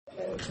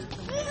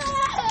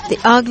The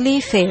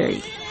Ugly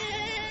Fairy.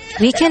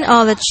 We can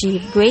all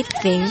achieve great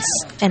things,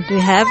 and we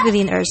have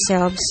within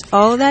ourselves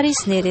all that is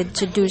needed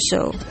to do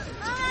so.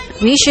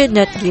 We should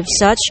not give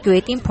such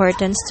great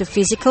importance to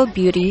physical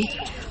beauty,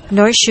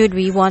 nor should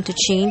we want to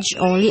change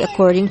only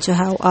according to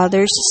how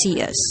others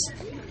see us.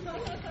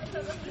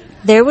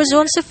 There was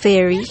once a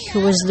fairy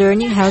who was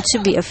learning how to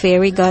be a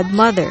fairy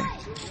godmother.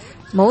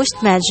 Most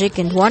magic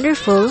and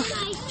wonderful,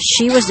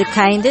 she was the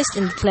kindest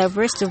and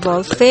cleverest of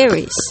all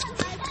fairies.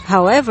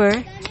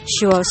 However,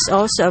 she was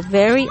also a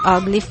very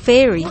ugly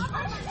fairy,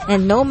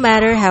 and no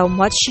matter how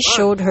much she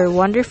showed her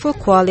wonderful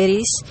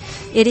qualities,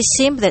 it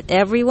seemed that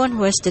everyone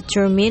was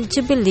determined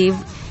to believe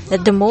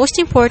that the most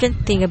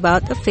important thing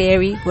about a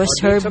fairy was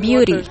her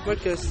beauty.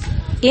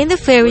 In the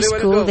fairy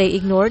school, they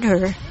ignored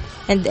her,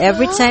 and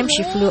every time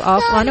she flew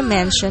off on a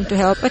mission to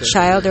help a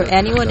child or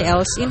anyone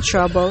else in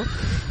trouble,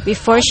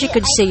 before she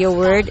could say a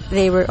word,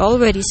 they were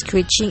already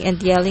screeching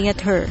and yelling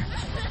at her.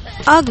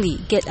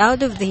 "Ugly, get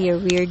out of here,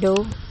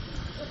 weirdo."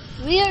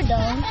 Weirdo.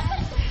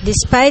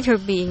 Despite her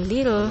being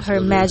little, her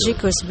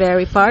magic was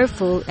very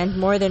powerful, and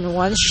more than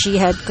once she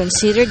had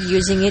considered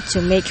using it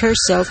to make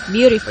herself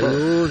beautiful.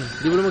 Ayun.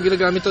 Di mo naman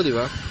ginagamit to, di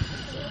ba?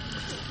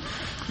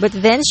 But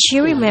then she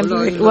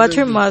remembered what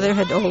her mother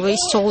had always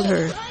told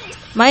her.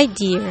 "My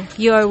dear,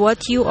 you are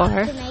what you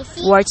are,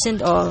 warts and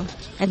all,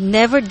 and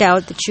never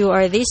doubt that you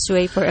are this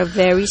way for a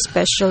very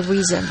special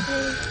reason."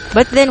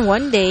 But then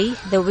one day,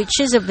 the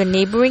witches of the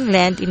neighboring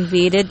land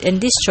invaded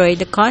and destroyed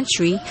the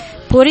country,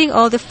 putting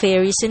all the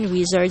fairies and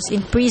wizards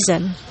in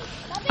prison.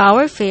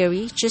 Our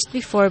fairy, just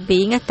before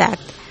being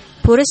attacked,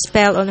 put a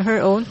spell on her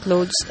own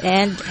clothes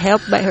and,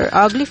 helped by her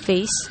ugly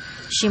face,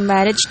 she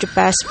managed to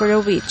pass for a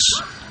witch.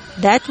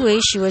 That way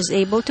she was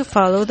able to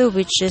follow the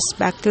witches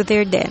back to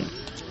their den.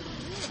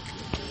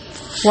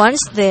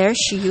 Once there,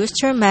 she used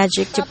her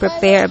magic to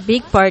prepare a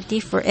big party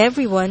for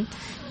everyone,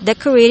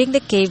 decorating the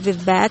cave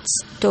with bats,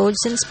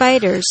 toads, and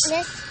spiders.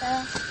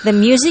 The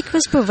music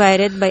was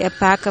provided by a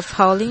pack of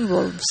howling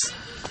wolves.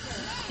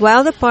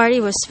 While the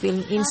party was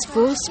in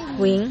full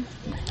swing,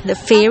 the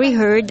fairy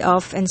hurried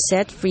off and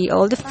set free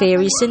all the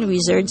fairies and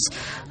wizards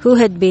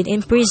who had been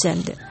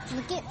imprisoned.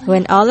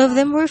 When all of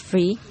them were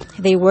free,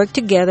 they worked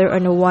together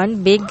on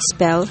one big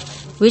spell,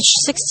 which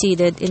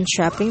succeeded in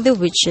trapping the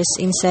witches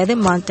inside the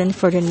mountain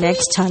for the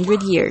next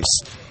 100 years.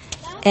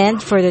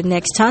 And for the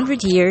next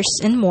 100 years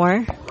and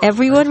more,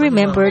 everyone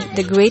remembered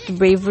the great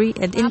bravery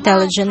and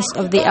intelligence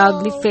of the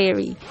ugly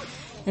fairy.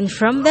 And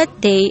from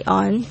that day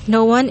on,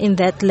 no one in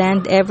that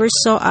land ever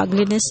saw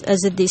ugliness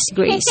as a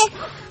disgrace.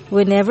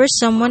 Whenever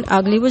someone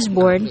ugly was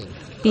born,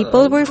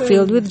 people were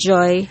filled with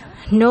joy,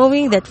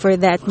 knowing that for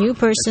that new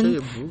person,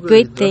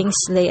 great things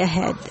lay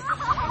ahead.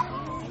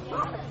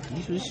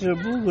 This is a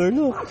booger,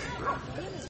 look.